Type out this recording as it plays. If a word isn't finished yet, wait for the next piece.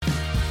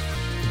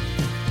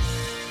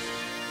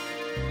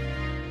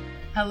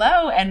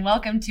Hello and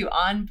welcome to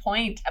On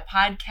Point, a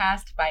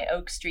podcast by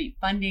Oak Street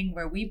Funding,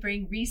 where we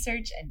bring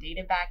research and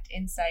data-backed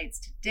insights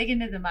to dig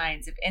into the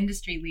minds of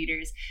industry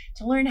leaders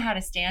to learn how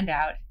to stand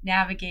out,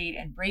 navigate,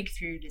 and break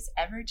through this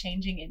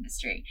ever-changing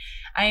industry.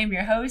 I am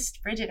your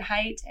host, Bridget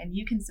Height, and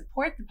you can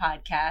support the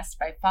podcast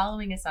by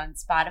following us on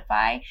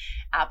Spotify,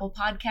 Apple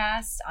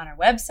Podcasts, on our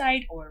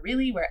website, or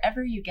really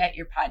wherever you get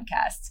your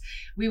podcasts.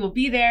 We will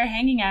be there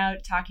hanging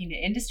out, talking to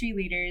industry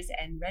leaders,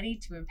 and ready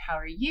to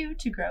empower you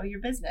to grow your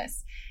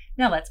business.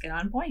 Now let's get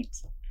on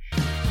point.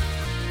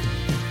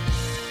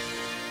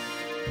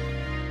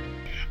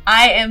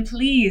 I am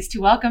pleased to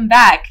welcome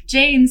back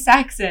Jane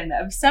Saxon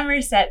of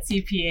Somerset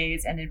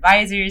CPAs and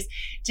Advisors.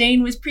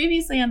 Jane was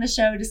previously on the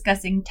show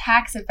discussing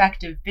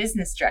tax-effective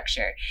business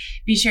structure.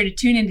 Be sure to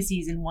tune into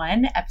Season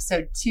 1,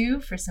 Episode 2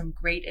 for some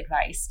great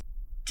advice.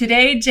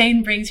 Today,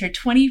 Jane brings her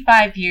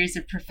 25 years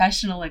of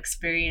professional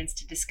experience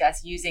to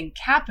discuss using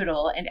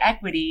capital and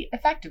equity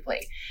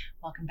effectively.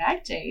 Welcome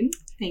back, Jane.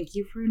 Thank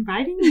you for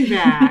inviting me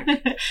back.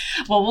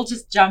 Well, we'll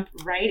just jump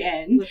right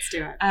in. Let's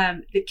do it.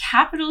 The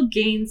capital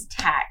gains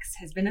tax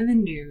has been in the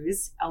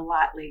news a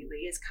lot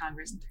lately as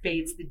Congress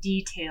debates the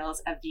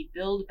details of the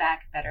Build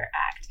Back Better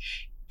Act.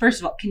 First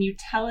of all, can you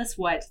tell us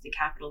what the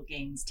capital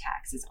gains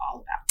tax is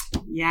all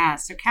about? Yeah,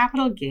 so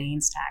capital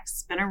gains tax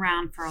has been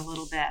around for a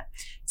little bit.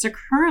 So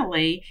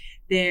currently,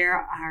 there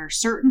are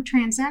certain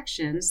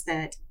transactions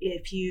that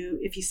if you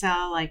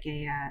sell like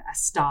a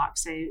stock,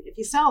 say if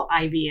you sell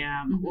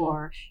IBM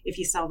or if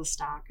you sell the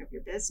stock of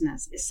your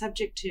business, is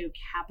subject to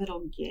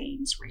capital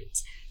gains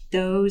rates.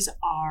 Those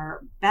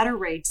are better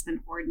rates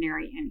than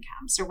ordinary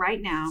income. So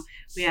right now,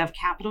 we have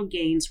capital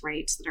gains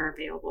rates that are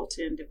available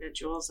to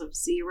individuals of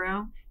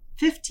 0,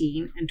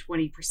 15, and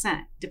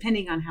 20%,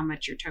 depending on how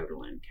much your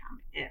total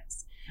income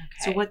is.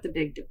 Okay. So what the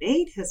big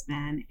debate has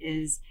been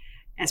is,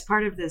 as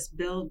part of this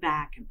Build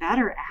Back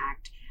Better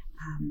Act,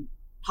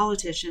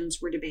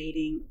 politicians were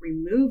debating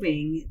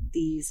removing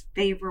these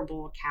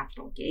favorable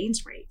capital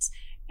gains rates.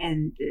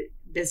 And the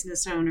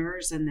business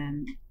owners and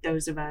then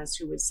those of us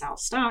who would sell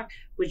stock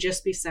would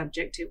just be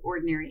subject to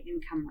ordinary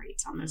income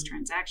rates on those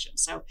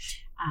transactions. So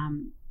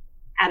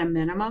at a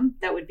minimum,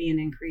 that would be an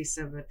increase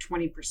of a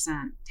 20%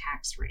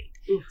 tax rate.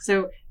 Ooh.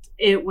 So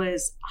it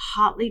was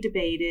hotly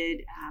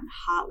debated,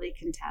 hotly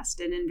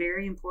contested, and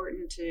very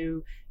important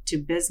to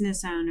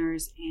business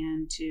owners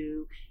and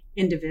to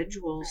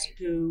individuals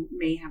who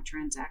may have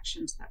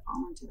transactions that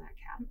fall into that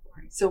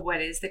category. So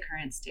what is the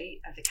current state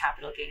of the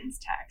capital gains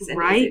tax? And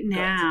right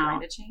now,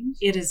 going to change?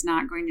 It is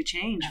not going to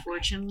change. Okay.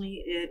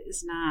 Fortunately, it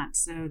is not.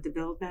 So the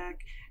Build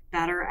Back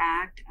Better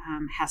Act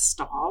has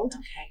stalled.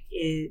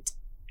 Okay.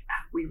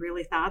 We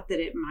really thought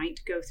that it might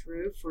go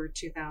through for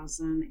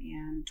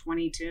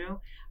 2022.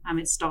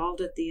 It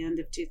stalled at the end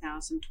of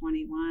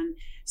 2021.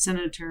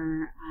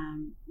 Senator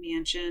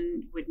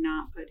Manchin would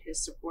not put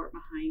his support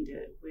behind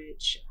it,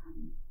 which,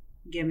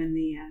 given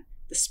the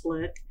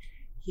split,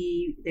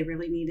 they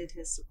really needed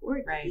his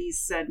support. Right. He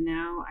said,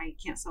 no, I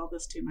can't sell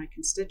this to my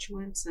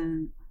constituents,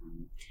 and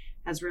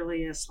has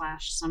really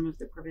slashed some of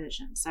the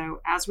provisions. So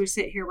as we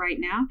sit here right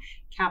now,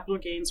 capital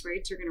gains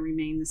rates are going to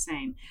remain the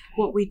same. Okay.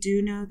 What we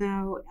do know,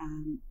 though,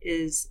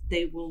 is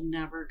they will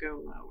never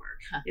go lower.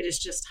 It is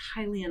just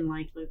highly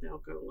unlikely they'll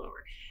go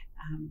lower.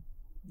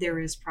 There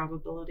is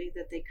probability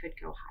that they could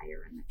go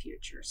higher in the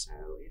future. So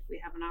if we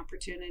have an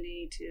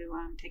opportunity to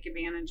take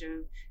advantage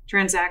of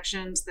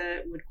transactions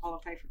that would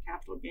qualify for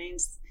capital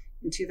gains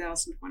in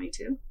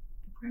 2022, we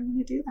probably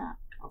want to do that.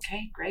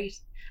 Okay,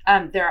 great.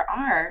 There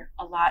are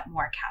a lot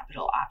more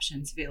capital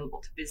options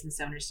available to business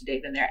owners today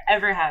than there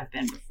ever have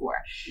been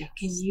before. Yes.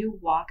 Can you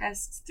walk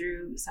us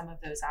through some of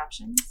those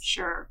options?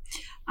 Sure.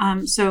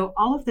 So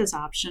all of those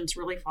options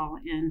really fall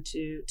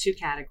into two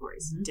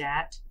categories,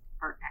 debt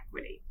or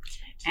equity.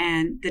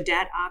 And the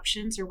debt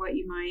options are what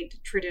you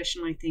might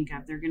traditionally think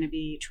of. They're going to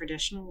be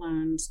traditional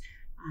loans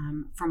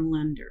from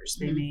lenders.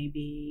 They may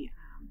be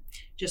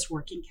just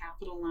working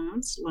capital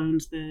loans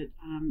that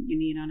you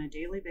need on a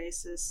daily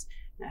basis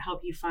that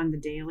help you fund the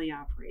daily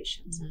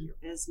operations of your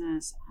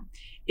business.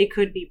 It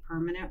could be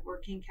permanent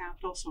working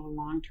capital, so a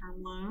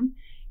long-term loan.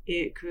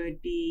 It could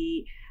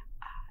be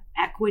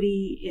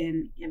equity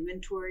in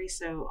inventory.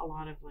 So a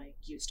lot of like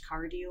used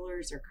car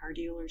dealers or car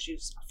dealers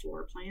use a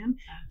floor plan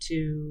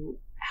to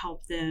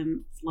help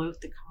them float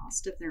the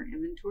cost of their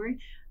inventory.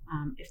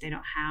 If they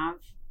don't have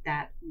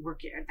that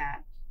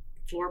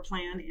floor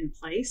plan in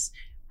place,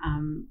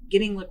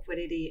 getting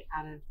liquidity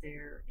out of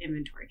their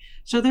inventory.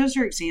 So those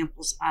are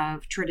examples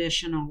of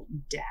traditional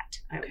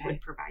debt that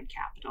would provide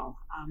capital.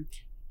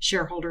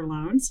 Shareholder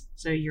loans.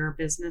 So you're a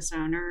business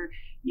owner.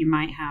 You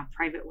might have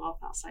private wealth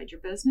outside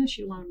your business.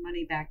 You loan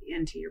money back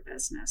into your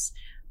business.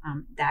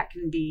 That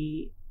can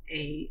be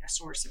a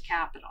source of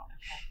capital.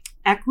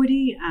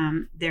 Equity,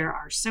 there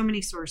are so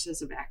many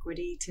sources of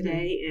equity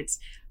today. It's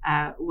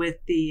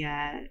with the,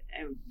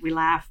 we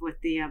laugh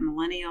with the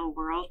millennial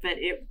world, but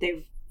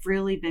they've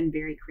really been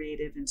very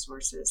creative in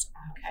sources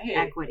of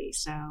equity.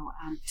 So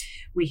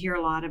we hear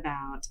a lot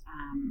about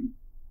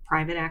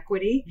private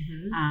equity.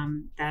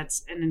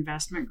 That's an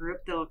investment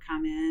group that'll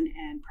come in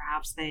and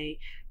perhaps they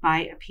buy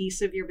a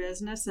piece of your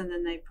business and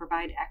then they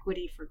provide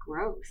equity for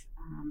growth,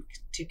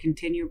 to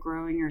continue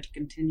growing or to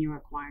continue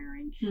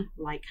acquiring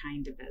like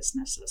kind of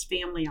businesses.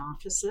 Family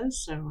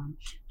offices, so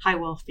high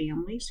wealth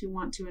families who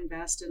want to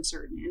invest in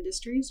certain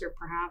industries or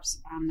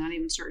perhaps not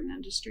even certain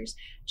industries,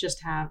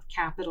 just have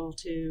capital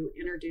to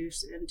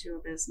introduce into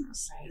a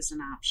business is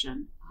an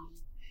option.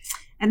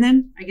 And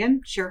then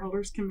again,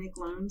 shareholders can make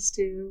loans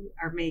to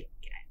or make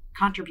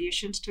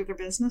contributions to their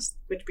business,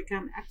 which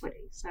become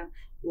equity. So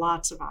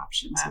lots of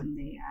options in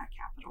the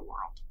capital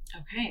world.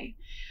 Okay.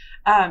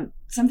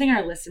 Something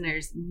our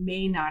listeners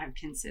may not have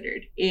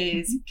considered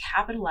is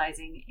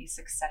capitalizing a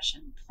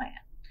succession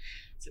plan.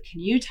 So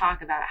can you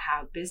talk about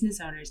how business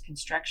owners can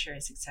structure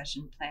a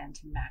succession plan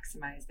to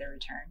maximize their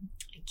return?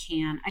 I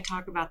can. I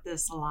talk about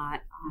this a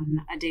lot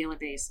on a daily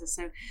basis.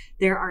 So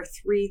there are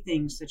 3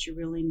 things that you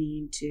really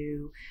need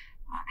to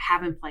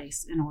have in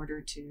place in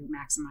order to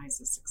maximize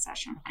the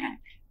succession plan.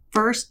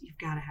 First, you've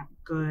got to have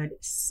good,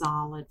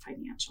 solid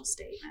financial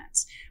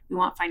statements. We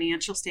want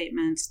financial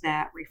statements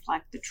that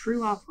reflect the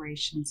true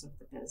operations of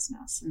the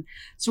business. And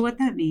so what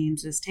that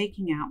means is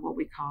taking out what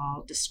we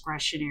call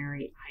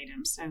discretionary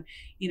items. So,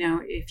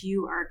 if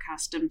you are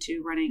accustomed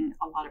to running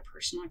a lot of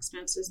personal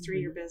expenses through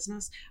your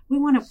business, we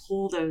want to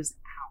pull those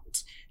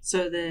out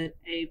so that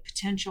a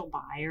potential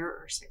buyer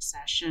or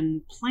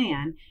succession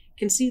plan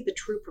can see the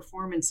true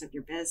performance of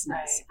your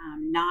business,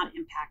 not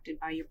impacted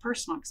by your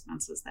personal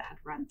expenses that had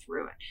run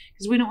through it.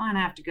 Because we don't want to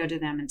have to go to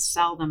them and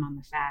sell them on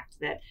the fact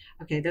that,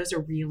 okay, those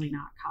are really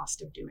not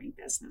cost of doing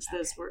business.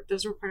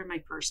 Those were part of my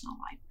personal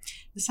life.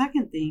 The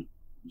second thing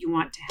you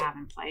want to have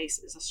in place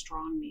is a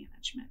strong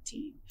management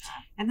team.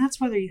 And that's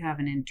whether you have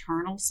an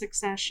internal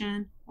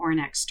succession or an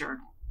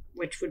external,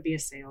 which would be a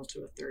sale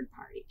to a third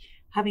party.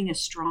 Having a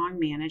strong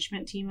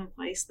management team in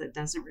place that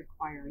doesn't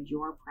require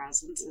your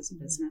presence as a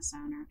business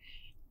owner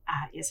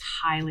is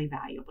highly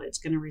valuable. It's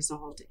going to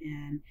result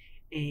in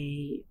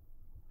a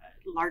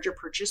larger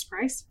purchase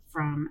price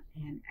from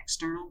an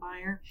external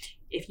buyer.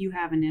 If you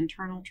have an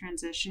internal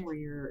transition where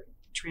you're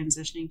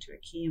transitioning to a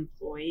key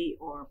employee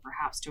or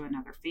perhaps to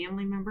another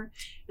family member,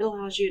 it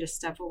allows you to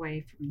step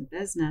away from the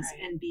business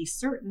and be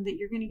certain that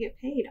you're going to get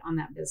paid on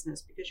that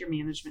business because your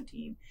management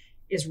team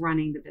is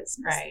running the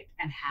business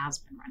and has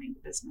been running the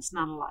business.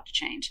 Not a lot to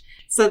change.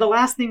 So the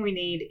last thing we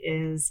need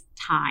is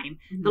time.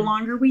 The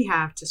longer we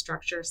have to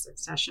structure a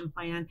succession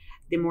plan,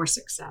 the more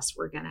success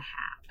we're going to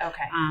have.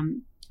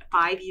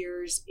 5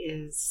 years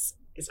is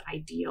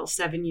ideal.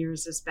 7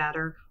 years is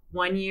better.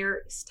 1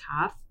 year is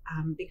tough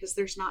because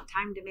there's not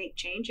time to make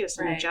changes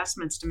and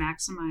adjustments to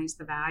maximize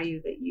the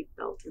value that you've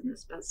built in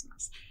this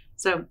business.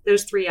 So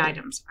those 3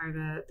 items are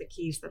the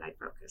keys that I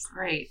focus on.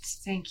 Great.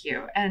 Thank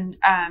you. And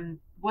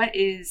what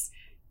is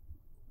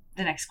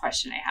the next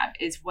question I have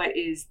is what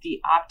is the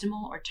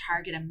optimal or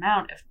target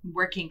amount of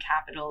working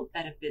capital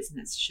that a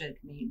business should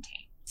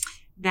maintain?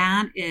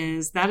 That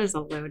is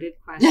a loaded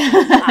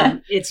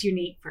question. It's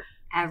unique for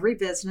every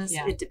business.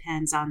 It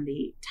depends on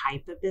the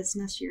type of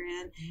business you're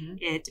in.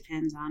 It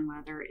depends on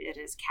whether it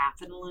is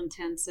capital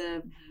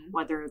intensive,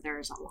 whether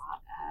there's a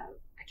lot of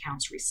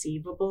accounts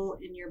receivable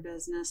in your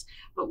business.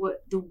 But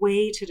the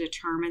way to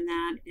determine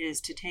that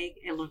is to take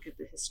a look at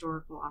the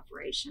historical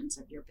operations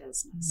of your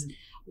business.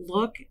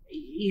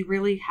 You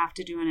really have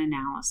to do an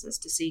analysis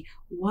to see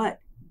what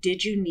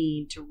did you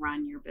need to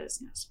run your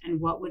business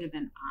and what would have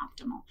been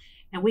optimal.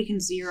 And we can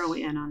zero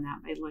in on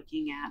that by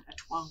looking at a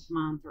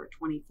 12-month or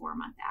a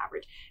 24-month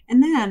average.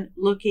 And then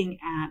looking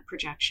at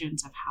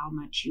projections of how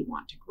much you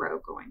want to grow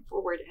going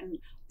forward. And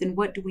then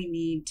what do we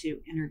need to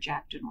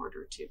interject in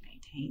order to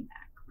maintain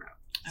that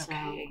growth?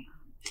 Okay.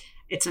 So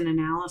it's an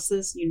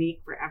analysis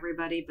unique for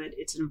everybody, but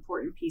it's an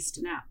important piece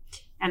to know.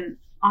 And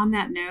on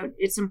that note,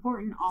 it's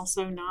important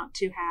also not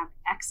to have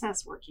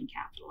excess working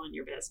capital in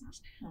your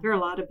business. There are a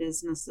lot of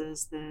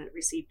businesses that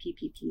receive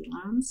PPP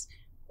loans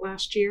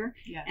last year,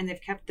 and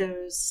they've kept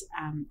those.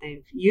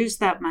 They've used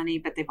that money,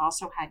 but they've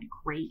also had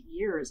great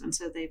years, and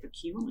so they've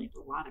accumulated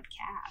a lot of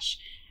cash.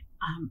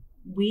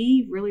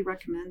 We really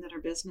recommend that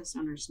our business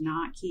owners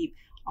not keep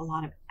a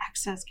lot of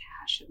excess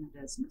cash in the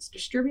business.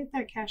 Distribute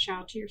that cash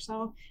out to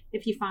yourself.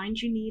 If you find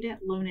you need it,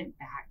 loan it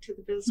back to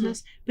the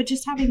business. But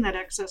just having that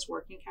excess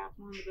working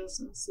capital in the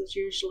business is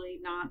usually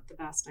not the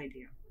best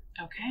idea.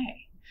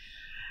 Okay.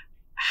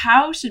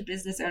 How should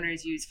business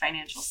owners use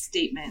financial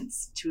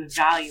statements to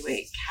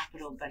evaluate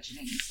capital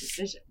budgeting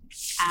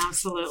decisions?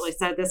 Absolutely.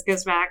 So this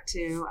goes back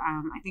to,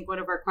 I think, one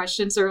of our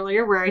questions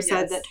earlier where I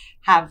said that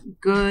have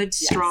good,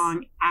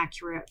 strong,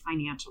 accurate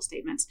financial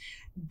statements.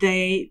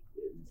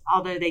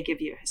 Although they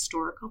give you a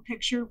historical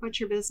picture of what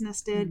your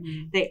business did,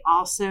 they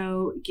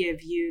also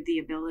give you the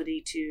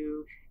ability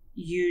to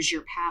use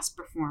your past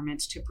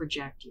performance to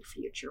project your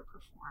future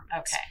performance.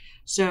 Okay.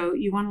 So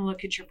you want to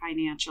look at your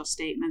financial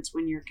statements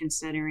when you're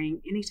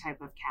considering any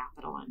type of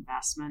capital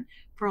investment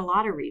for a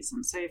lot of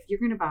reasons. So if you're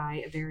going to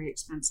buy a very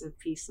expensive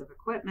piece of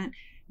equipment,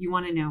 you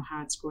want to know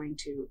how it's going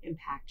to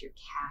impact your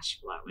cash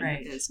flow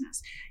in the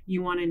business.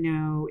 You want to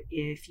know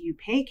if you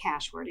pay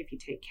cash for it, if you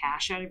take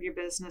cash out of your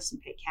business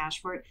and pay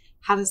cash for it,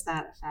 how does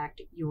that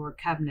affect your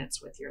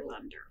covenants with your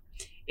lender?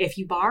 If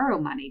you borrow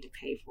money to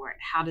pay for it,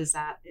 how does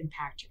that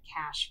impact your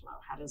cash flow?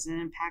 How does it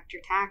impact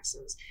your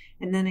taxes?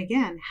 And then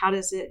again, how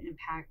does it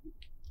impact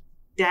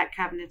debt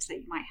covenants that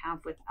you might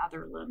have with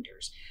other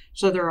lenders?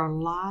 So there are a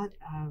lot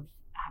of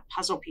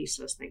puzzle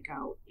pieces that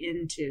go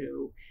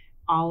into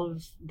all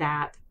of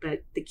that,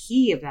 but the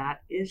key of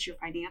that is your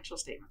financial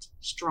statements,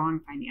 strong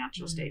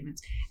financial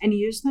statements, and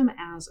use them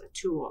as a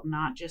tool,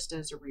 not just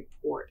as a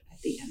report at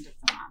the end of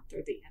the month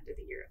or the end of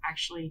the year.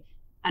 Actually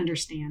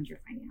understand your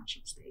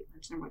financial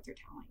statements and what they're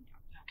telling you.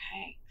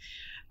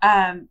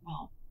 Okay.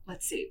 Well,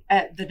 let's see.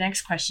 The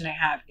next question I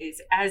have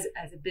is, as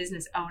a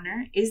business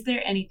owner, is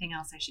there anything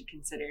else I should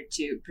consider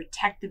to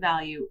protect the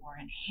value or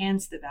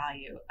enhance the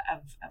value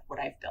of what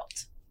I've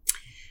built?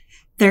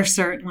 There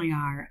certainly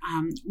are.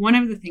 One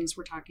of the things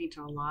we're talking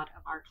to a lot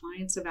of our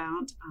clients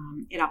about,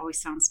 it always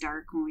sounds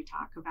dark when we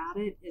talk about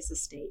it, is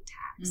estate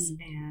tax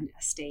and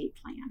estate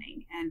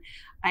planning. And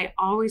I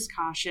always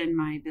caution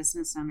my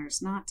business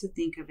owners not to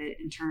think of it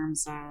in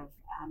terms of,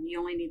 you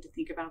only need to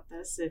think about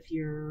this if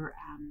you're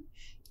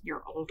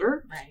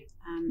older. Right.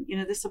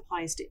 This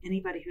applies to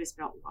anybody who has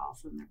built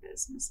wealth in their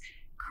business.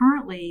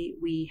 Currently,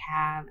 we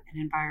have an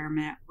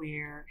environment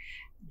where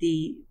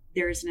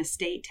there is an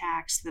estate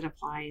tax that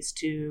applies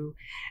to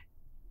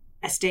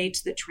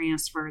estates that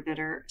transfer that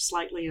are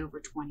slightly over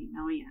 20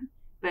 million.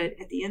 But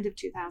at the end of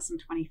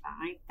 2025,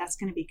 that's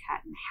going to be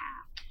cut in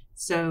half.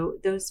 So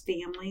those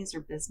families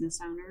or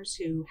business owners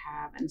who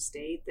have an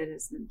estate that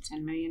is in the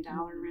 $10 million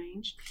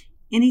range,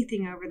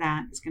 anything over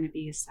that is going to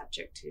be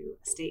subject to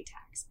estate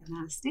tax. And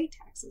that estate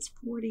tax is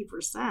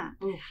 40%.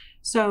 Ooh.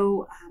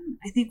 So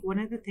I think one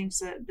of the things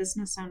that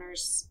business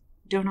owners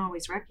don't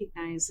always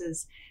recognize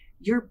is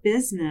your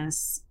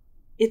business,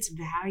 its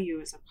value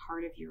is a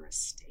part of your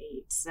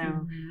estate.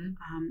 So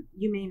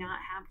you may not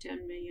have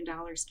 $10 million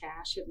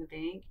cash in the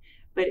bank,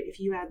 but if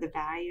you add the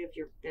value of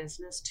your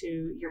business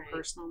to your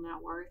personal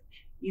net worth,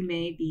 you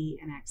may be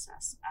in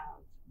excess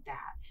of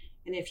that.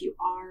 And if you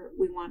are,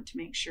 we want to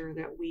make sure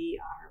that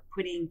we are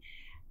putting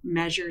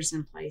measures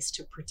in place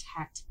to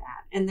protect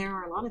that. And there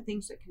are a lot of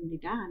things that can be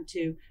done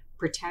to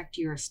protect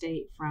your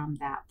estate from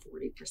that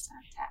 40%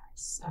 tax.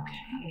 So,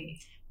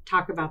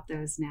 talk about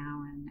those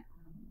now and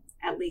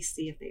at least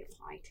see if they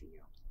apply to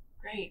you.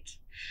 Great.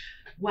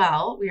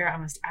 Well, we are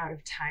almost out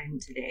of time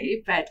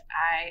today, but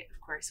I, of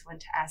course,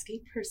 want to ask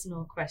a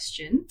personal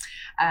question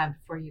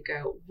before you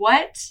go.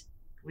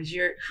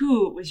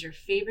 Who was your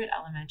favorite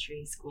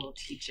elementary school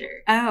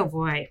teacher? Oh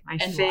boy, my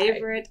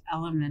favorite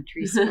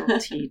elementary school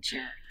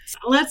teacher.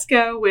 Let's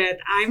go with,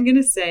 I'm going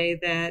to say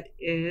that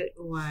it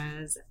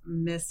was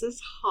Mrs.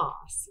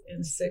 Haas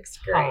in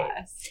 6th grade.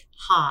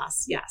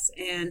 Haas, yes.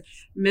 And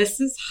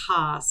Mrs.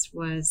 Haas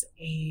was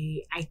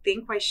I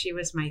think why she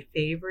was my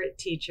favorite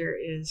teacher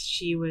is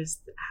she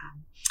was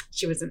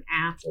an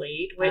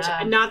athlete, which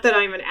not that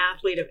I'm an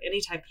athlete of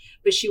any type,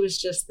 but she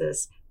was just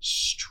this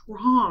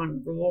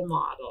strong role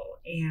model.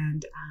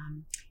 And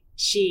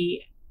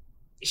she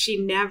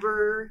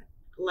never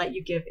let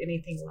you give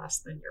anything less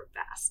than your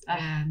best.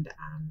 And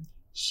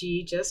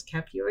she just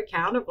kept you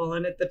accountable.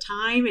 And at the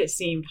time it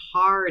seemed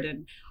hard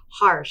and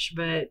harsh,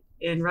 but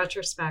in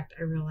retrospect,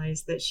 I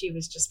realized that she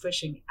was just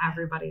pushing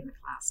everybody in the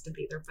class to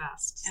be their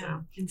best.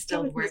 So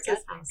instilled work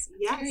ethic.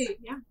 Yes.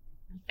 Yeah.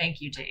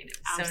 Thank you, Jane. It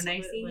was so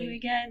nice seeing you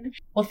again.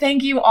 Well,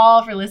 thank you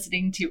all for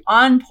listening to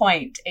On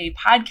Point, a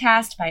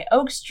podcast by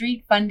Oak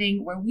Street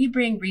Funding, where we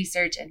bring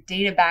research and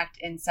data-backed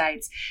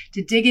insights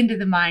to dig into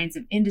the minds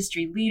of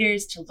industry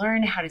leaders to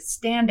learn how to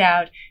stand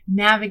out,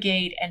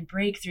 navigate, and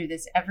break through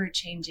this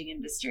ever-changing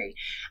industry.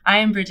 I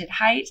am Bridget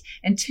Height,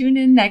 and tune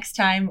in next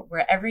time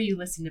wherever you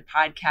listen to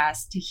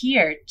podcasts to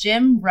hear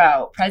Jim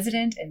Rowe,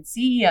 President and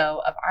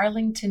CEO of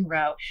Arlington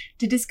Rowe,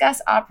 to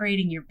discuss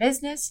operating your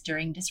business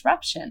during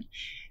disruption.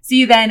 See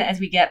you then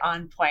as we get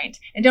on point.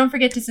 And don't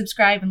forget to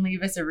subscribe and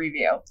leave us a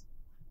review.